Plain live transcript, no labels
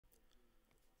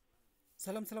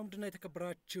ሰላም ድና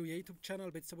የተከበራችሁ የዩቲዩብ ቻናል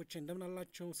ቤተሰቦች እንደምን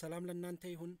አላችሁ? ሰላም ለእናንተ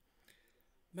ይሁን።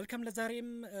 መልካም ለዛሬም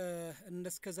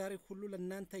እንደስከዛሬ ሁሉ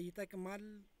ለእናንተ ይጠቅማል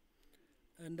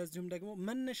እንደዚሁም ደግሞ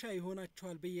መነሻ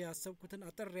ይሆናችኋል ብዬ ያሰብኩትን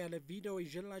አጠር ያለ ቪዲዮ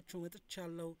ይዤላችሁ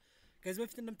መጥቻለሁ። ከዚህ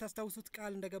በፊት እንደምታስታውሱት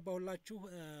ቃል እንደገባሁላችሁ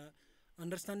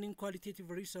understanding qualitative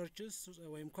researches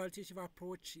ወይም qualitative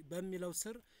approach በሚለው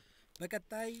ስር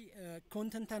በቀጣይ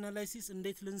content analysis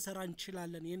እንዴት ልንሰራ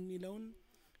እንችላለን የሚለውን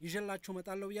ይዤላችሁ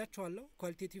መጣለው ብያችኋለሁ።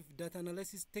 ኳሊቴቲቭ ዳታ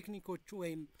አናላይሲስ ቴክኒኮቹ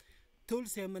ወይም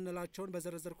ቱልስ የምንላቸውን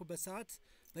በዘረዘርኩበት ሰዓት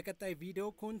በቀጣይ ቪዲዮ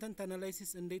ኮንተንት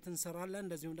አናላይሲስ እንዴት እንሰራለን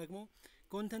እንደዚሁም ደግሞ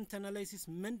ኮንተንት አናላይሲስ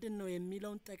ምንድነው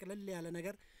የሚለውን ጠቅለል ያለ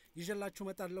ነገር ይዤላችሁ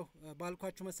መጣለሁ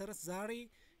ባልኳችሁ መሰረት ዛሬ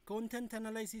ኮንተንት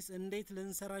አናላይሲስ እንዴት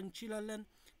ልንሰራ እንችላለን፣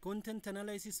 ኮንተንት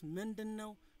አናላይሲስ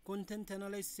ምንድነው፣ ኮንተንት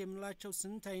አናላይሲስ የምንላቸው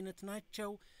ስንት አይነት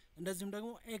ናቸው፣ እንደዚሁም ደግሞ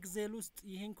ኤክሴል ውስጥ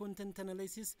ይሄን ኮንተንት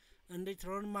አናላይሲስ እንዴት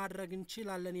ረን ማድረግ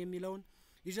እንችላለን የሚለውን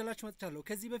ይዤላችሁ መጥቻለሁ።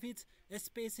 ከዚህ በፊት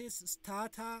ኤስፔሲስ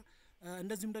ስታታ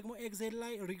እንደዚሁም ደግሞ ኤክሴል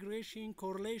ላይ ሪግሬሽን፣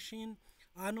 ኮሪሌሽን፣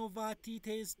 አኖቫ፣ ቲ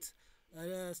ቴስት፣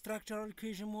 ስትራክቸራል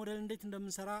ኢኩዌሽን ሞዴል እንዴት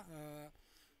እንደምንሰራ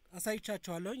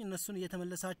አሳይቻችኋለሁ። እነሱን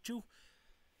እየተመለሳችሁ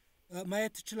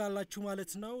ማየት ትችላላችሁ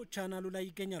ማለት ነው። ቻናሉ ላይ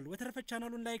ይገኛሉ። በተረፈ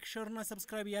ቻናሉን ላይክ፣ ሼር እና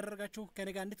ሰብስክራይብ ያደረጋችሁ ከኔ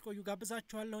ጋር እንድትቆዩ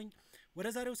ጋብዛችኋለሁ። ወደ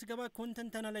ዛሬው ስገባ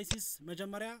ኮንተንት አናላይሲስ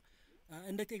መጀመሪያ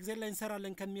እንዴት ኤክሴል ላይ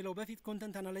እንሰራለን ከሚለው በፊት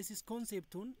ኮንተንት አናላይሲስ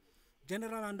ኮንሴፕቱን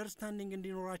ጀነራል አንደርስታንዲንግ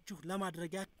እንዲኖራችሁ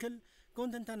ለማድረግ ያክል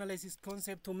ኮንተንት አናላይሲስ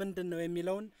ኮንሴፕቱ ምንድነው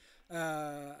የሚለውን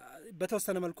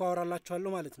በተወሰነ መልኩ አወራላችኋለሁ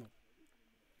ማለት ነው።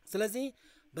 ስለዚህ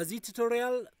በዚህ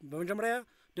ቱቶሪያል በመጀመሪያ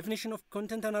definition of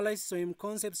content analysis ወይም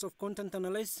concepts of content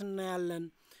analysis እናያለን።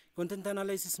 content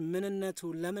analysis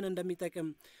ምንነቱ ለምን እንደሚጠቅም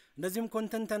እንደዚሁም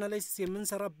content analysis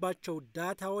የምንሰራባቸው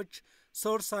ዳታዎች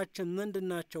ሶርሳችን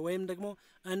ምንድናቸው ወይም ደግሞ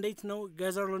እንዴት ነው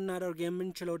ጋዘር ልናደርግ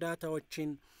የምንችለው ዳታዎችን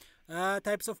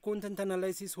types of content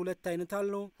analysis ሁለት አይነት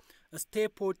አሉ።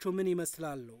 ስቴፖቹ ምን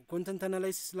ይመስላሉ? ኮንተንት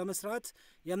አናላይሲስ ለመስራት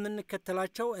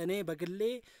የምንከተላቸው እኔ በግሌ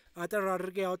አጠር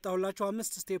አድርጌ ያወጣሁላችሁ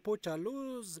 5 ስቴፖች አሉ።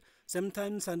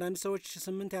 sometimes አንዳንድ ሰዎች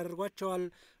 8 ያደርጓቸዋል፣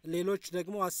 ሌሎች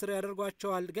ደግሞ 10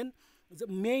 ያደርጓቸዋል። ግን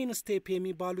ሜይን ስቴፕ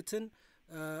የሚባሉትን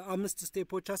 5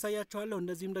 ስቴፖች አሳያችኋለሁ።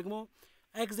 እንደዚህም ደግሞ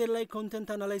ኤክሴል ላይ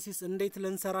ኮንተንት አናላይሲስ እንዴት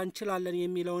ልንሰራ እንችላለን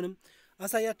የሚለውንም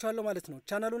አሳያችኋለሁ ማለት ነው።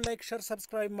 ቻናሉን ላይክ፣ ሼር፣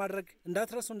 ሰብስክራይብ ማድረግ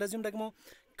እንዳትረሱ። እንደዚህም ደግሞ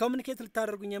ኮሙኒኬት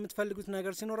ልታደርጉኝ የምትፈልጉት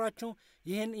ነገር ሲኖራችሁ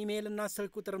ይሄን ኢሜይል እና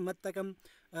ስልክ ቁጥር መጠቀም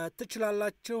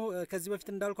ትችላላችሁ። ከዚህ በፊት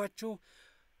እንዳልኳችሁ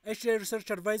ኤችዲ ሪሰርች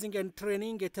አድቫይዚንግ ኤንድ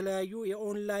ትሬኒንግ የተለያዩ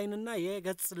የኦንላይን እና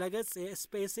የገጽ ለገጽ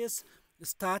የስፔሲስ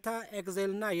ስታታ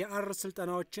ኤክሴል እና የአር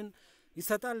ስልጠናዎችን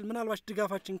ይሰጣል። ምናልባት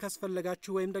ድጋፋችን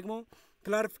ካስፈልጋችሁ ወይም ደግሞ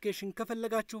ክላሪፊኬሽን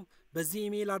ከፈለጋችሁ በዚህ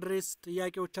ኢሜይል አድሬስ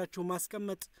ጥያቄዎቻችሁ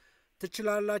ማስቀመጥ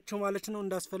ትችላላችሁ ማለት ነው።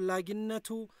 እንዳስፈላጊነቱ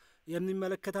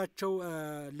የሚመለከታቸው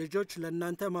ልጆች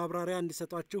ለእናንተ ማብራሪያ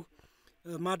እንዲሰጧችሁ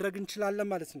ማድረግ እንችላለን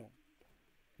ማለት ነው።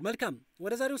 መልካም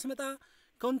ወደ ዛሬው ስመጣ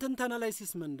ኮንተንት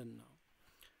አናላይሲስ ምንድነው?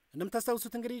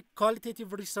 እንደምታስታውሱት እንግዲህ ኳሊቴቲቭ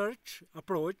ሪሰርች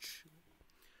አፕሮች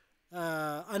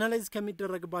አናላይዝ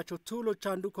ከሚደረግባቸው ቱሎች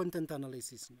አንዱ ኮንተንት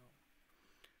አናላይሲስ ነው።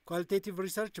 ኳሊቴቲቭ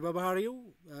ሪሰርች በባህሪው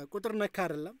ቁጥር ነክ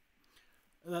አይደለም፣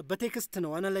 በቴክስት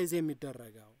ነው አናላይዝ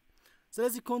የሚደረገው።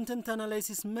 ስለዚህ ኮንተንት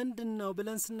አናላይሲስ ምንድነው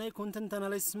ብለን ስናይ ኮንተንት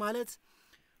አናላይሲስ ማለት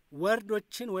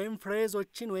ወርዶችን ወይም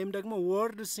ፍሬዞችን ወይም ደግሞ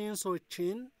ወርድ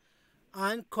ሴንሶችን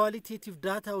አን ኳሊቴቲቭ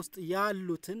ዳታ ውስጥ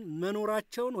ያሉትን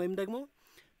መኖራቸውን ወይም ደግሞ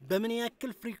በምን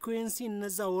ያክል ፍሪኩዌንሲ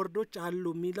እነዛ ወርዶች አሉ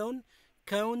የሚለውን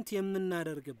ካውንት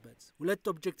የምናደርግበት ሁለት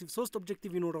ኦብጀክቲቭ ሶስት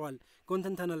ኦብጀክቲቭ ይኖረዋል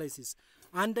ኮንተንት አናላይሲስ።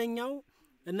 አንደኛው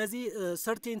እነዚህ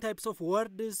certain types of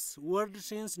words word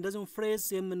sense እንደዚሁም phrase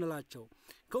የምንላቸው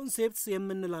concepts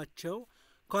የምንላቸው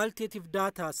qualitative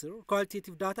data ስር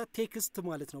qualitative data text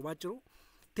ማለት ነው። ባጭሩ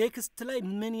ቴክስት ላይ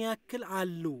ምን ያክል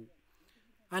አሉ፣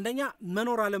 አንደኛ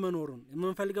መኖር አለ መኖሩን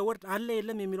የምንፈልገው ወርድ አለ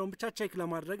የለም የሚለውን ብቻ ቼክ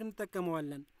ለማድረግ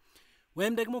እንጠቀመዋለን።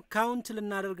 ወይም ደግሞ ካውንት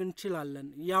ልናደርግ እንችላለን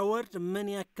ያ ወርድ ምን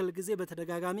ያክል ጊዜ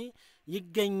በተደጋጋሚ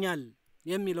ይገኛል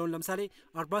የሚለውን። ለምሳሌ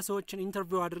 40 ሰዎችን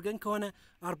ኢንተርቪው አድርገን ከሆነ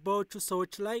 40ዎቹ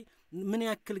ሰዎች ላይ ምን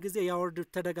ያክል ጊዜ ያ ወርድ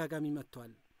ተደጋጋሚ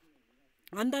መጥቷል።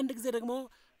 አንዳንድ ጊዜ ደግሞ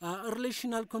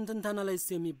ሪሌሽናል ኮንተንት አናላይሲስ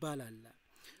የሚባል አለ።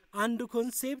 አንዱ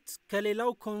ኮንሴፕት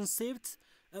ከሌላው ኮንሴፕት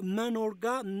መኖር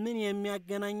ጋር ምን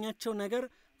የሚያገናኛቸው ነገር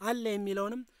አለ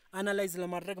የሚለውንም አናላይዝ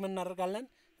ለማድረግ ምን እናደርጋለን?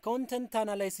 ኮንተንት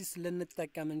አናላይሲስ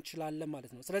ልንጠቀም እንችላለን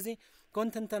ማለት ነው። ስለዚህ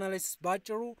ኮንተንት አናላይሲስ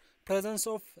ባጭሩ presence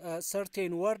of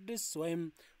certain words ወይም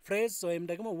phrase ወይም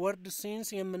ደግሞ word sense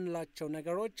የምንላቸው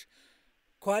ነገሮች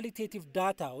ኳሊቴቲቭ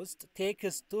ዳታ ውስጥ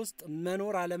ቴክስት ውስጥ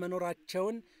መኖር አለ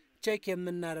መኖራቸውን ቼክ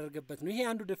የምናደርግበት ነው። ይሄ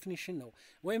አንዱ ዴፊኒሽን ነው።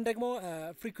 ወይም ደግሞ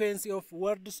frequency of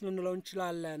words ልንለው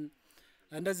እንችላለን።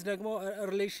 እንደዚህ ደግሞ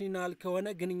ሪሌሽናል ከሆነ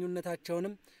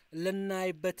ግንኙነታቸውንም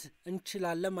ልናይበት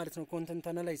እንችላለን ማለት ነው ኮንተንት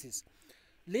አናላይሲስ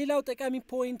ሌላው ጠቃሚ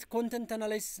ፖይንት ኮንተንት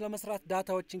አናላይሲስ ለመስራት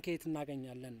ዳታዎችን ከየት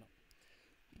እናገኛለን ነው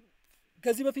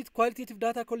ከዚህ በፊት ኳሊቴቲቭ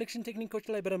ዳታ ኮሌክሽን ቴክኒኮች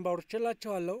ላይ በደንብ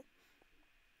አውርቼላችኋለሁ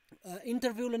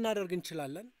ኢንተርቪው ልናደርግ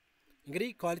እንችላለን እንግዲህ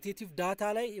ኳሊቴቲቭ ዳታ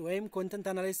ላይ ወይም ኮንተንት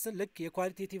አናላይሲስ ልክ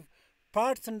የኳሊቴቲቭ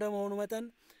ፓርት እንደመሆኑ መጠን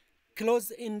ክሎዝ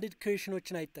ኤንድድ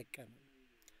ኩዌሽኖችን አይጠቀምም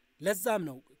ለዛም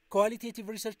ነው ኳሊቴቲቭ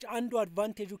ሪሰርች አንዱ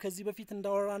አድቫንቴጁ ከዚህ በፊት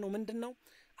እንዳወራ ነው ምንድነው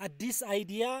አዲስ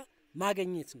አይዲያ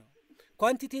ማግኘት ነው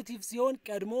ኳንቲቴቲቭ ሲሆን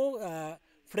ቀድሞ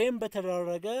ፍሬም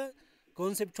በተደረገ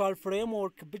ኮንሴፕቹዋል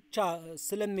ፍሬምወርክ ብቻ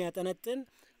ስለሚያጠነጥን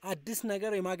አዲስ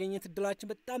ነገር የማግኘት እድላችን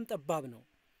በጣም ጠባብ ነው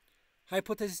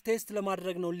ሃይፖቴሲስ ቴስት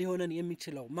ለማድረግ ነው ሊሆነን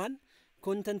የሚችለው ማን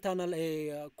ኮንተንት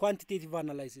ኳንቲቴቲቭ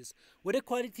አናላይሲስ ወደ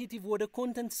ኳሊቴቲቭ ወደ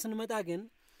ኮንተንት ስንመጣ ግን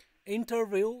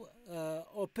ኢንተርቪው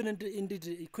ኦፕን ኤንድድ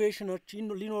ኢኩዌሽኖች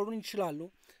ሊኖሩን ይችላሉ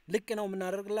ልክ ነው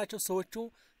ምናደርግላቸው ሰዎቹ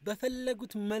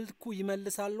በፈለጉት መልኩ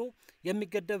ይመልሳሉ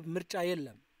የሚገደብ ምርጫ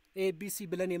የለም ኤቢሲ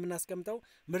ብለን የምናስቀምጠው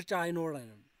ምርጫ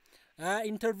አይኖርንም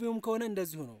ኢንተርቪውም ከሆነ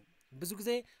እንደዚሁ ነው ብዙ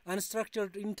ጊዜ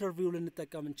አንስትራክቸርድ ኢንተርቪው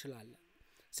ልንጠቀም እንችላለን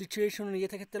ሲቹዌሽኑን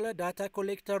እየተከተለ ዳታ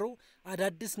ኮሌክተሩ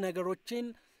አዳዲስ ነገሮችን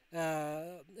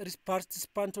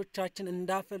ፓርቲሲፓንቶቻችን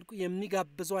እንዳፈልቁ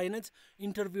የሚጋብዙ አይነት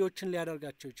ኢንተርቪዎችን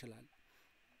ሊያደርጋቸው ይችላል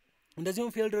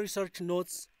እንደዚሁም ፊልድ ሪሰርች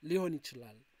ኖትስ ሊሆን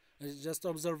ይችላል ጀስት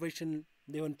ኦብዘርቬሽን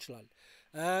ሊሆን ይችላል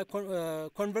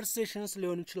ኮንቨርሴሽንስ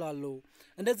ሊሆን ይችላሉ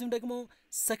እንደዚሁም ደግሞ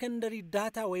ሰከንደሪ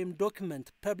ዳታ ወይም ዶክመንት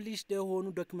ፐብሊሽድ የሆኑ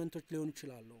ዶክመንቶች ሊሆኑ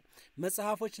ይችላሉ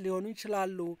መጽሐፎች ሊሆኑ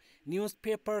ይችላሉ ኒውስ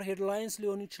ፔፐር ሄድላይንስ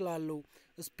ሊሆኑ ይችላሉ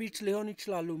ስፒች ሊሆኑ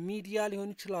ይችላሉ ሚዲያ ሊሆኑ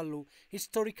ይችላሉ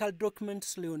ሂስቶሪካል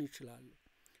ዶክመንትስ ሊሆኑ ይችላሉ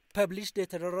ፐብሊሽድ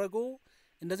የተደረጉ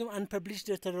እንደዚሁም አንፐብሊሽድ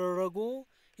የተደረጉ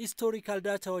ሂስቶሪካል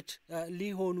ዳታዎች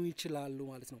ሊሆኑ ይችላሉ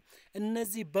ማለት ነው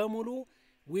እነዚህ በሙሉ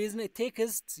with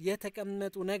text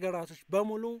የተቀመጡ ነገራቶች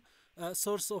በሙሉ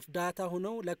source of data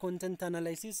ሆነው ለኮንተንት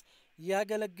አናላይሲስ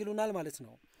ያገለግሉናል ማለት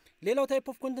ነው ሌላው ታይፕ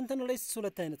ኦፍ ኮንተንት አናላይሲስ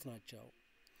ሁለት አይነት ናቸው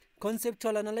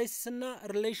ኮንሴፕቹዋል አናላይሲስ እና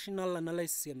ሪሌሽናል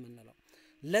አናላይሲስ የምንለው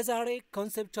ለዛሬ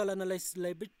ኮንሴፕቹዋል አናላይሲስ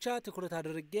ላይ ብቻ ትኩረት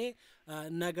አድርጌ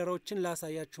ነገሮችን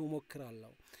ላሳያችሁ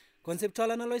ሞክራለሁ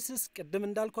ኮንሴፕቹዋል አናላይሲስ ቅድም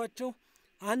እንዳልኳችሁ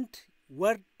አንድ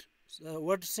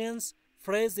ወርድ ሴንስ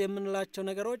ፍሬዝ የምንላቸው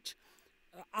ነገሮች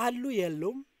አሉ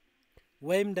የሉም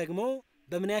ወይም ደግሞ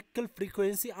በምን ያክል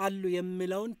ፍሪኩዌንሲ አሉ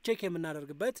የሚለውን ቼክ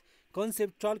የምናደርግበት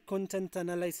ኮንሴፕቹዋል ኮንተንት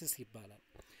አናላይሲስ ይባላል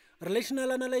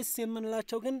ሪሌሽናል አናላይሲስ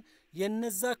የምንላቸው ግን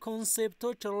የነዛ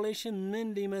ኮንሴፕቶች ሪሌሽን ምን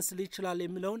ሊመስል ይችላል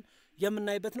የሚለውን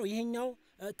የምናይበት ነው ይሄኛው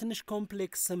ትንሽ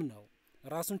ኮምፕሌክስም ነው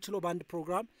ራሱን ችሎ በአንድ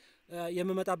ፕሮግራም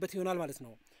የምመጣበት ይሆናል ማለት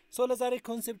ነው ሶ ለዛሬ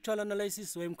ኮንሴፕቹዋል አናላይሲስ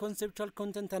ወይም ኮንሴፕቹዋል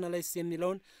ኮንተንት አናላይሲስ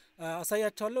የሚለውን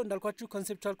አሳያችኋለሁ እንዳልኳችሁ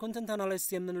ኮንሴፕቹዋል ኮንተንት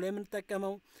አናላይሲስ የምንለው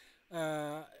የምንጠቀመው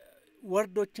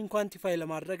ወርዶችን ኳንቲፋይ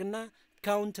ለማድረግና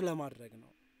ካውንት ለማድረግ ነው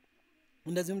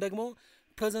እንደዚሁም ደግሞ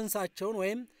ፕሬዘንሳቸውን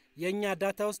ወይም የኛ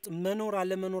ዳታ ውስጥ መኖር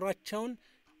አለመኖራቸውን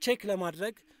ቼክ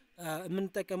ለማድረግ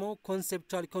የምንጠቀመው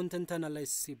ኮንሴፕቹዋል ኮንተንት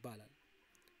አናላይሲስ ይባላል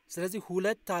ስለዚህ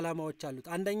ሁለት አላማዎች አሉት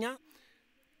አንደኛ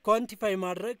ኳንቲፋይ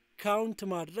ማድረግ ካውንት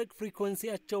ማድረግ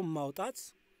ፍሪኩዌንሲያቸውን ማውጣት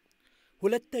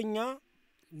ሁለተኛ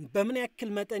በምን ያክል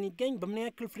መጠን ይገኝ በምን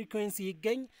ያክል ፍሪኩዌንሲ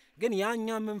ይገኝ ግን ያኛ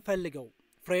የምንፈልገው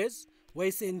ፍሬዝ ወይ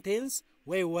ሴንቴንስ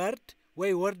ወይ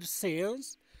ወርድ ሴንስ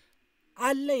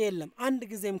አለ የለም አንድ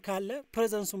ጊዜም ካለ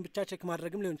ፕሬዘንሱን ብቻ ቼክ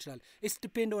ማድረግም ሊሆን ይችላል ኢትስ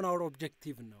ዲፔንድ ኦን አወር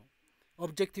ኦብጀክቲቭ ነው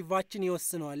ኦብጀክቲቫችን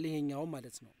ይወስነዋል ይሄኛው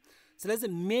ማለት ነው ስለዚህ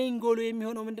ሜን ጎሉ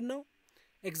የሚሆነው ምንድነው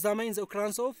examine the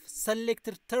occurrence of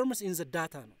selected terms in the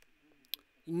data ነው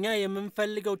እኛ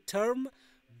የምንፈልገው term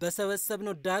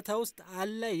በሰበሰብነው ዳታ ውስጥ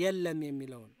አለ የለም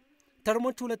የሚለው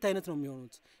ተርሞቹ ሁለት አይነት ነው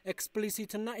የሚሆኑት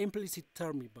explicit እና implicit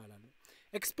term ይባላሉ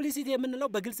explicit የምንለው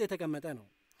በግልጽ የተቀመጠ ነው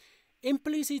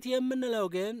implicit የምንለው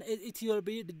ግን it will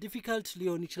be difficult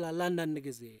ሊሆን ይችላል አንዳንድ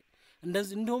ጊዜ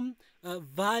እንደዚሁም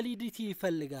validity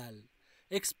ይፈልጋል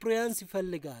experience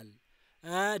ይፈልጋል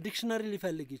ዲክሽነሪ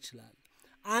ሊፈልግ ይችላል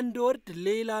አንድ ወርድ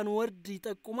ሌላን ወርድ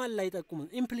ይጠቁማል ላይጠቁም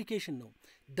ኢምፕሊኬሽን ነው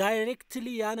ዳይሬክትሊ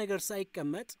ያ ነገር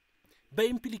ሳይቀመጥ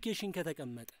በኢምፕሊኬሽን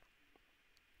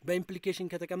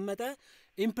ከተቀመጠ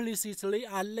ኢምፕሊሲትሊ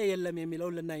አለ የለም የሚለው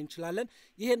ልናይ እንችላለን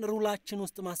ይሄን ሩላችን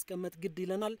ውስጥ ማስቀመጥ ግድ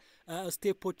ይለናል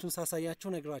ስቴፖቹን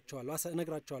ሳሳያችሁ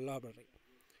ነግራችኋለሁ አብሬ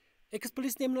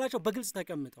ኤክስፕሊሲት የምንላቸው በግልጽ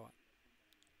ተቀምጠዋል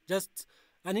ጀስት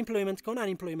አንኤምፕሎይመንት ከሆነ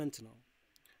አንኤምፕሎይመንት ነው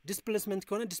ዲስፕሌስመንት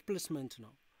ከሆነ ዲስፕሌስመንት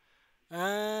ነው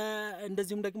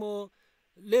እንደዚሁም ደግሞ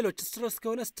ሌሎች ስትረስ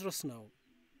ከሆነ ስትረስ ነው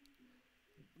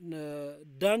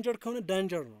ዳንጀር ከሆነ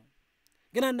ዳንጀር ነው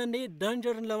ግን አንዳንዴ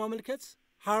ዳንጀርን ለማመልከት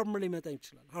ሃርም ሊመጣ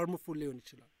ይችላል ሃርምፉል ሊሆን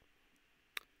ይችላል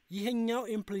ይሄኛው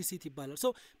ኢምፕሊሲት ይባላል ሶ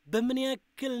በምን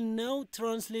ያክል ነው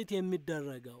ትራንስሌት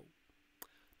የሚደረገው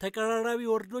ተቀራራቢ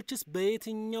ወርዶችስ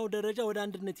በየትኛው ደረጃ ወደ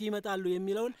አንድነት ይመጣሉ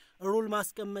የሚለውን ሩል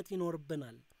ማስቀመጥ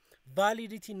ይኖርብናል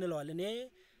ቫሊዲቲ እንለዋለን እኔ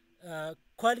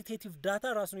ኳሊቴቲቭ ዳታ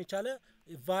ራሱን የቻለ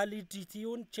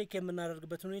ቫሊዲቲውን ቼክ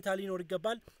የምናደርግበት ሁኔታ ሊኖር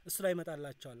ይገባል እሱ ላይ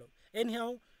መጣላችኋለሁ anyhow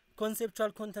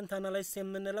conceptual content analysis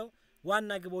የምንለው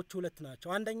ዋና ግቦቹ ሁለት ናቸው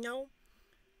አንደኛው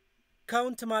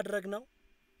ካውንት ማድረግ ነው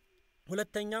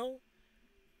ሁለተኛው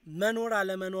መኖር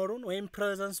አለ መኖሩን ወይም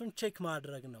ፕሬዘንሱን ቼክ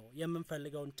ማድረግ ነው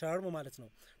የምንፈልገው ተርም ማለት ነው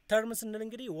ተርም ስንል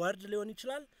እንግዲህ ወርድ ሊሆን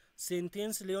ይችላል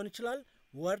ሴንቴንስ ሊሆን ይችላል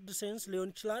ወርድ ሴንስ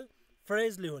ሊሆን ይችላል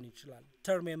ፍሬዝ ሊሆን ይችላል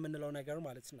ተርም የምንለው ነገር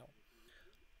ማለት ነው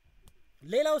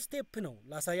ሌላው ስቴፕ ነው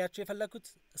ላሳያችሁ የፈለኩት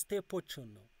ስቴፖችን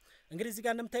ነው እንግዲህ እዚህ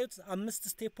ጋር እንደምታዩት 5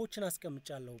 ስቴፖችን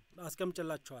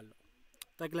አስቀምጬላችኋለሁ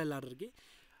ጠቅለል አድርጌ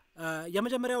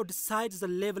የመጀመሪያው decide the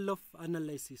level of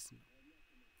analysis ነው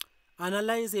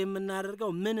አናላይዝ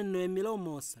የምናደርገው ምን ነው የሚለው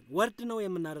መወሰን ወርድ ነው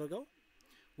የምናደርገው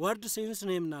ወርድ ሴንስ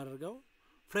ነው የምናደርገው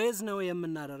ፍሬዝ ነው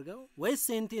የምናደርገው ወይስ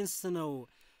ሴንቴንስ ነው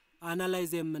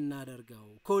አናላይዝ የምናደርገው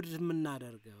ኮድ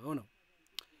የምናደርገው ነው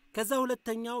ከዛ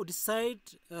ሁለተኛው decide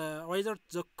whether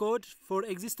the code for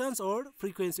existence or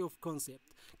frequency of concept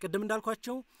ቀደም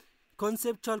እንዳልኳችሁ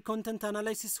conceptual content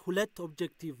analysis ሁለት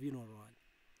ኦብጀክቲቭ ይኖረዋል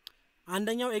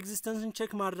አንደኛው ኤግዚስተንስን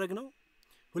ቼክ ማድረግ ነው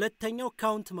ሁለተኛው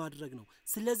ካውንት ማድረግ ነው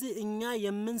ስለዚህ እኛ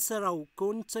የምንሰራው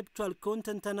conceptual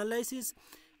content analysis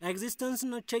existence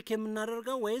ነው ቼክ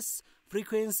የምናደርገው ወይስ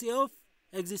frequency of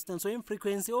existence ወይም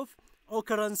frequency of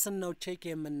occurrence ነው ቼክ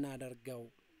የምናደርገው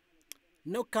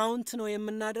ነው ካውንት ነው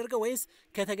የምናደርገው ወይስ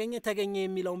ከተገኘ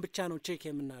የሚለውን ብቻ ነው ቼክ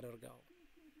የምናደርገው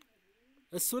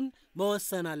እሱን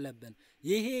መወሰን አለብን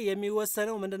ይሄ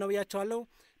የሚወሰነው ምንድነው ብያችኋለሁ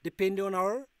depending on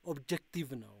our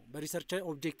objective ነው በሪሰርች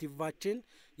ኦብጀክቲቫችን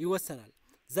ይወሰናል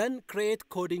then create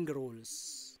coding rules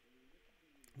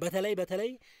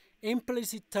በተለይ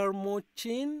implicit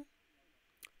termoችን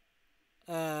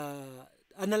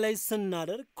analyze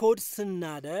ስናደርግ ኮድ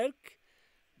ስናደርግ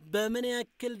በምን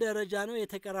ያክል ደረጃ ነው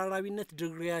የተቀራራቢነት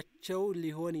ዲግሪያቸው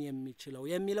ሊሆን የሚችለው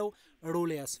የሚለው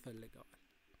ሩል ያስፈልጋል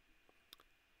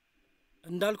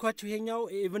እንዳልኳችሁ ይሄኛው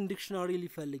ኢቨን ዲክሽነሪ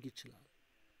ሊፈልግ ይችላል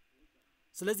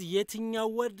ስለዚህ የትኛው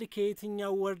ወርድ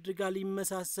ከየትኛው ወርድ ጋር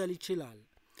ሊመሳሰል ይችላል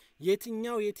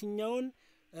የትኛውን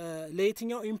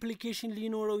ለየትኛው ኢምፕሊኬሽን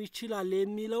ሊኖረው ይችላል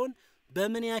የሚለውን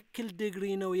በምን ያክል ዲግሪ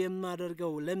ነው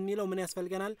የማደርገው ለሚለው ምን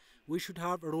ያስፈልገናል we should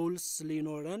have rules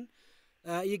ሊኖረን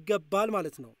ይገባል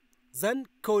ማለት ነው ዘን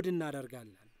ኮድ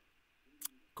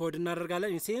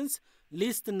እናደርጋለን in sense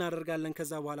ሊስት እናደርጋለን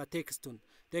ከዛ በኋላ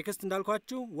ቴክስት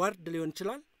እንዳልኳችሁ ወርድ ሊሆን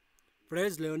ይችላል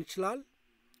ፍሬዝ ሊሆን ይችላል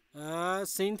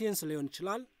ሴንቴንስ ሊሆን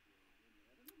ይችላል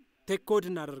ቴክ ኮድ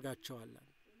እናደርጋቸዋለን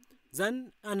ዘን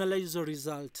አናላይዝ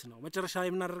ሪዛልት ነው መጨረሻ ላይ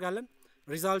እናደርጋለን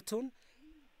ሪዛልቱን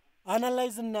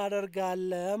አናላይዝ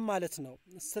እናደርጋለን ማለት ነው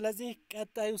ስለዚህ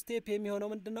ቀጣዩ ስቴፕ የሚሆነው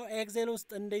ምንድነው ኤክሴል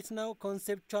ውስጥ እንዴት ነው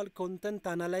ኮንሴፕቹዋል ኮንተንት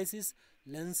አናላይሲስ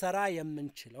ለንሰራ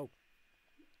የምንችለው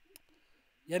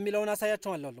የሚለውን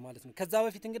አሳያችኋለሁ ማለት ነው ከዛ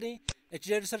በፊት እንግዲህ HJ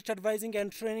Research Advising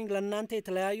and Training ለእናንተ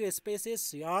የተለያዩ ስፔስስ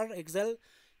ያር ኤክሴል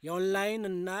የኦንላይን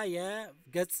እና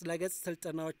የገጽ ለገጽ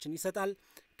ስልጠናዎችን ይሰጣል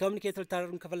ኮሙኒኬት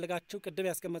ልታደርጉ ከፈለጋችሁ ቅድም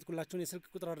ያስቀመጥኩላችሁን የስልክ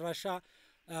ቁጥር አድራሻ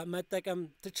መጠቀም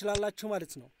ትችላላችሁ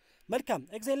ማለት ነው መልካም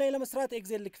ኤክሴል ላይ ለመስራት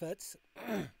ኤክሴል ልክፈት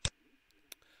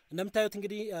እንደምታዩት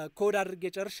እንግዲህ ኮድ አድርጌ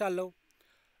ጨርሻለሁ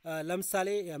ለምሳሌ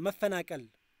መፈናቀል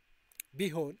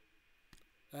ቢሆን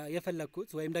የፈለኩት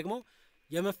ወይም ደግሞ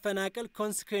የመፈናቀል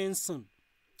ኮንሲኩዌንስን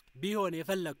ቢሆን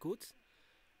የፈለኩት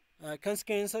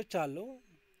ኮንሲኩዌንሶች አሉ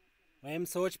ወይም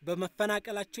ሰዎች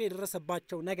በመፈናቀላቸው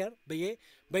የደረሰባቸው ነገር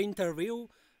በኢንተርቪው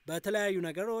በተለያዩ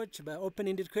ነገሮች በኦፕን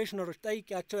ኢንዲድ ኩዌሽነሮች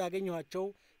ጠይቂያቸው ያገኘኋቸው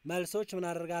መልሶች ምን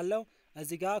አደርጋለሁ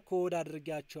እዚህ ጋር ኮድ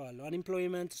አድርጌያቸዋለሁ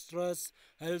አንኤምፕሎይመንት ስትረስ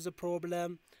ሄልዝ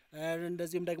ፕሮብለም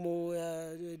እንደዚህም ደግሞ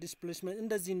ዲስፕሌስመንት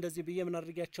እንደዚህ ብዬ ምን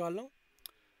አድርጌያቸዋለሁ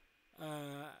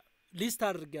ሊስት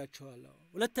አድርጌያቸዋለሁ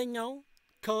ሁለተኛው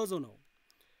ኮዝ ነው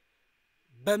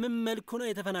በምን መልኩ ነው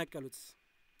የተፈናቀሉት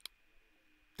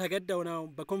ተገደው ነው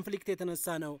በኮንፍሊክት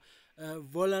የተነሳ ነው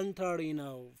ቮለንተሪ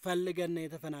ነው ፈልገን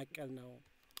የተፈናቀል ነው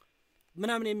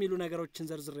ምናምን የሚሉ ነገሮችን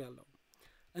ዘርዝሬያለሁ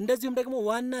እንደዚህም ደግሞ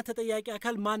ዋና ተጠያቂ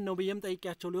አካል ማን ነው በየም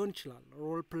ጠይቂያቸው ሊሆን ይችላል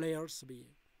ሮል ፕሌየርስ በየ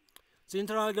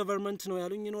ሴንትራል ገቨርንመንት ነው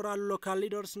ያሉኝ ይኖራሉ ሎካል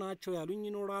ሊደርስ ናቸው ያሉኝ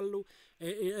ይኖራሉ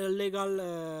ኢሌጋል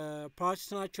ፓርቲስ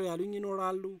ናቸው ያሉኝ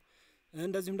ይኖራሉ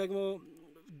እንደዚህም ደግሞ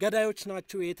ገዳዮች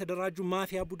ናቸው የተደራጁ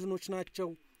ማፊያ ቡድኖች ናቸው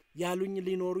ያሉኝ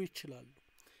ሊኖሩ ይችላሉ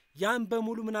ያን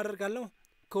በሙሉ ምን አደርጋለሁ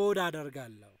ኮድ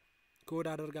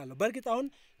አደርጋለሁ በርግጥ አሁን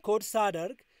ኮድ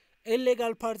ሳደርግ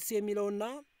ኢሌጋል ፓርቲስ የሚለውና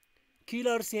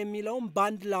ኪለርስ የሚለውን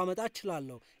ባንድ ላመጣ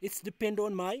እችላለሁ ኢትስ ዲፔንድ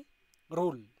ኦን ማይ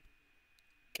ሩል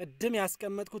ቅድም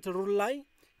ያስቀመጥኩት ሩል ላይ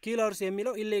ኪለርስ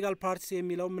የሚለው ኢሌጋል ፓርቲስ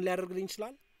የሚለው ምን ሊያደርግልኝ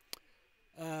ይችላል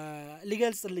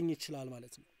ሊገልጽልኝ ይችላል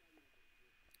ማለት ነው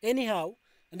anyhow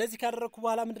እንደዚህ ካደረኩ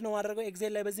በኋላ ምንድነው ማድረገው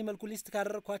ኤክሴል ላይ በዚህ መልኩ ሊስት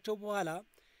ካደረኳቸው በኋላ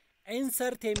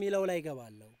ኢንሰርት የሚለው ላይ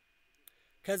ገባለሁ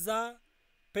ከዛ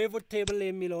pivot table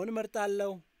የሚለውን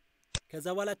መርጣለሁ ከዛ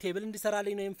በኋላ ቴብል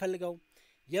እንዲሰራልኝ ነው የምፈልገው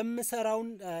የምሰራውን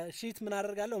ሺት ምን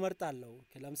አደርጋለሁ መርጣለሁ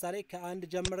ለምሳሌ ከአንድ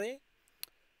ጀምሬ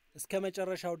እስከ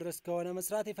መጨረሻው ድረስ ከሆነ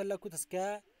መስራት የፈለኩት እስከ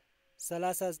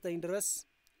 39 ድረስ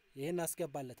ይሄን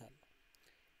አስገባለታለሁ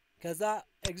ከዛ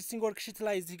ኤግዚስቲንግ ወርክሺት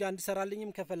ላይ እዚህ ጋር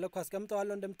እንዲሰራልኝም ከፈለኩ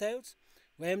አስቀምጠዋለሁ እንደምታዩት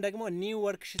ወይም ደግሞ ኒው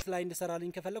ወርክሺት ላይ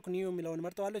እንዲሰራልኝ ከፈለኩ ኒው የሚለውን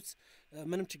መርጠዋለሁ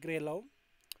ምንም ችግር የለውም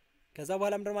ከዛ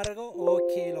በኋላ ምንድነው ማድረገው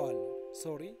ኦኬ እለዋለሁ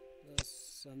sorry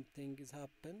something is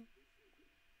happen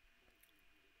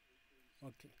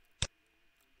okay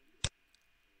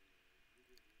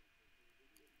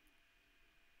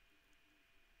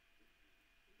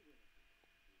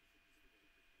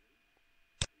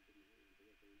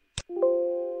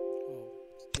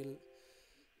still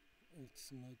it's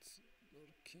not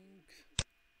working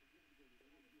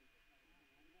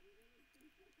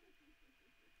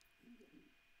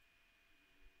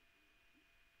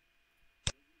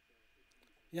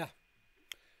ያ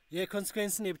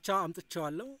የኮንሲኩዌንስን ብቻ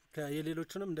አምጥቻለሁ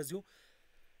ከየሌሎቹንም እንደዚሁ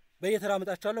በየተራ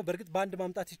አምጣቻለሁ በርግጥ ባንድ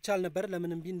ማምጣት ይቻል ነበር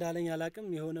ለምን እንቢ እንዳለኝ አላቅም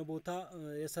የሆነ ቦታ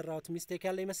የሰራሁት ሚስቴክ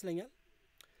ያለ ይመስለኛል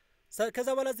ከዛ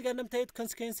በኋላ እዚህ ጋር እንደምታዩት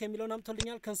ኮንሲኩዌንስ የሚለውን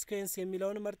አምጥቶልኛል ኮንሲኩዌንስ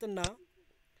የሚለውን መርጥና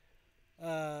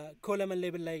ኮለመን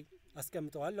ሌብል ላይ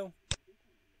አስቀምጠዋለሁ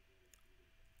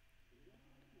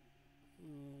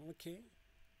ኦኬ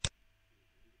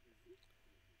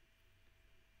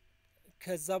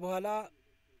ከዛ በኋላ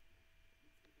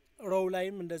ሮው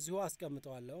ላይም እንደዚሁ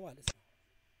አስቀምጠዋለሁ ማለት ነው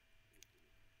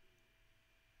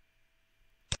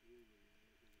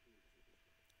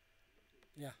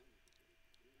ያ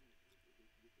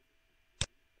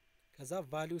ከዛ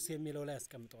ቫልዩስ የሚለው ላይ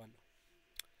አስቀምጠዋለሁ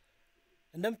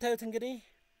እንደምታዩት እንግዲህ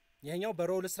ይሄኛው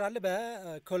በሮው ልስራለ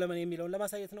በኮለመን የሚለውን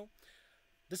ለማሳየት ነው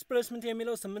ዲስፕሌስመንት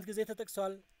የሚለው 8 ጊዜ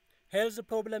ተጠቅሷል ሄልዝ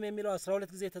ፕሮብለም የሚለው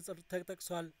 12 ጊዜ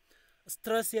ተጠቅሷል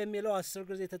ስትረስ የሚለው 10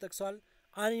 ጊዜ ተጠቅሷል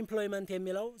አንኤምፕሎይመንት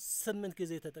የሚለው 8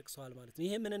 ጊዜ ተጠቅሷል ማለት ነው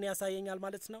ይሄ ምንን ያሳየኛል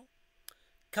ማለት ነው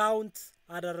ካውንት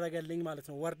አደረገልኝ ማለት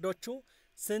ነው ወርዶቹ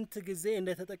ስንት ጊዜ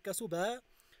እንደተጠቀሱ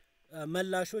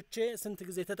በመላሾቼ ስንት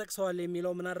ጊዜ ተጠቅሰዋል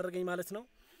የሚለው ምን አደረገኝ ማለት ነው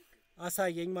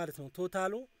አሳየኝ ማለት ነው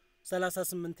ቶታሉ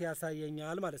 38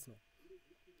 ያሳየኛል ማለት ነው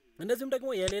እንደዚህም ደግሞ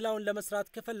የሌላውን ለመስራት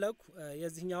ከፈለኩ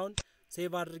የዚህኛውን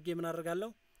ሴቭ አድርጌ ምን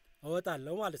አደርጋለሁ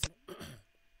አወጣለሁ ማለት ነው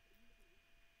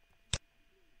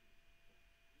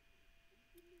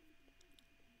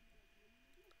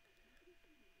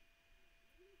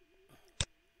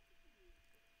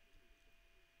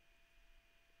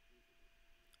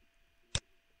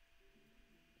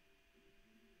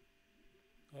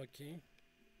ኦኬ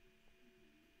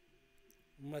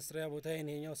መስሪያ ቦታ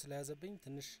የኔኛው ስለያዘብኝ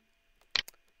ትንሽ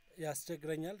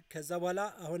ያስቸግረኛል ከዛ በኋላ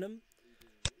አሁንም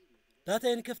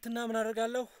ዳታዬን ከፍትና ምን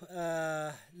አደርጋለሁ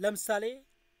ለምሳሌ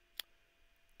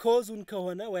ኮዙን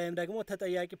ከሆነ ወይም ደግሞ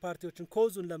ተጠያቂ ፓርቲዎችን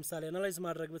ኮዙን ለምሳሌ አናላይዝ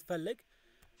ማድረግ ብትፈልግ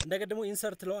እንደገደሞ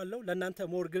ኢንሰርት ለዋለሁ ለእናንተ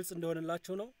ሞር ግልጽ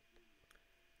እንደሆነላችሁ ነው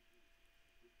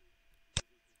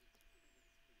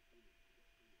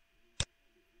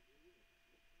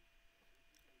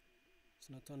it's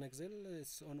not on Excel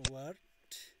it's on Word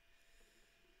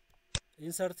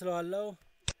ኢንሰርት ለዋለሁ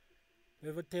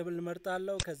pivot table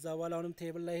መርጣለሁ ከዛ በኋላ አሁንም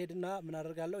ቴብል ላይ ሄድና ምን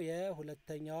አደርጋለሁ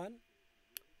የሁለተኛዋን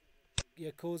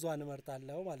የኮዟን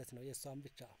መርጣለሁ ማለት ነው የሷን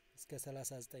ብቻ እስከ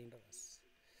 39 ድረስ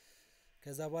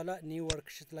ከዛ በኋላ ኒው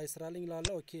ወርክሺት ላይ ስራልኝ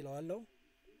ለዋለሁ ኦኬ ለዋለሁ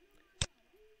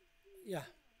ያ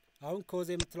አሁን ኮዝ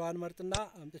የምትለዋን መርጥና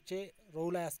አምጥቼ ሮው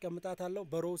ላይ አስቀምጣታለሁ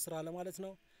በሮው ስራ ለማለት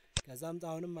ነው ከዛም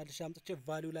አሁንም መልሼ አምጥቼ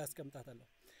ቫልዩ ላይ አስቀምጣታለሁ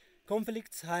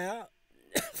ኮንፍሊክት 20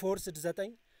 ፎርስድ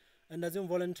 9 እንደዚሁም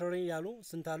ቮለንተሪ ያሉ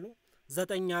ስንታሉ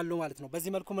 9 ያሉ ማለት ነው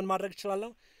በዚህ መልኩ ምን ማድረግ ይችላል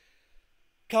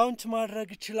ካውንት ማድረግ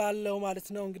ይችላል ማለት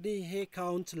ነው እንግዲህ ይሄ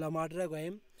ካውንት ለማድረግ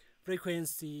ወይም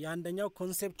ፍሪኩዌንሲ ያንደኛው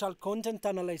ኮንሴፕቹዋል ኮንቴንት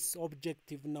አናላይሲስ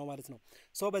ኦብጀክቲቭ ነው ማለት ነው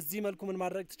ሶ በዚህ መልኩ ምን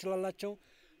ማድረግ ትችላላችሁ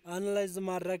አናላይዝ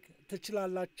ማድረግ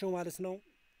ትችላላችሁ ማለት ነው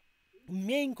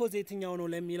ሜን ኮዝ የትኛው ነው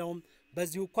ለሚለው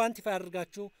በዚሁ ኳንቲፋይ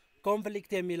አድርጋችሁ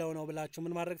ኮንፍሊክት የሚለው ነው ብላችሁ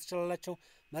ምን ማድረግ ትችላላችሁ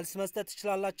መልስ መስጠት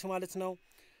ትችላላችሁ ማለት ነው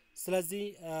ስለዚህ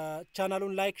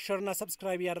ቻናሉን ላይክ ሼር እና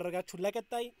ሰብስክራይብ ያደረጋችሁ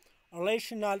ለቀጣይ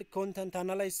ሪሌሽናል ኮንቴንት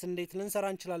አናላይሲስ እንዴት ልንሰራ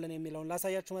እንችላለን የሚለውን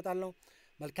ላሳያችሁ መጣለሁ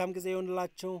መልካም ጊዜ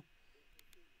ይሁንላችሁ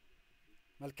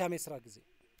መልካም የሥራ ጊዜ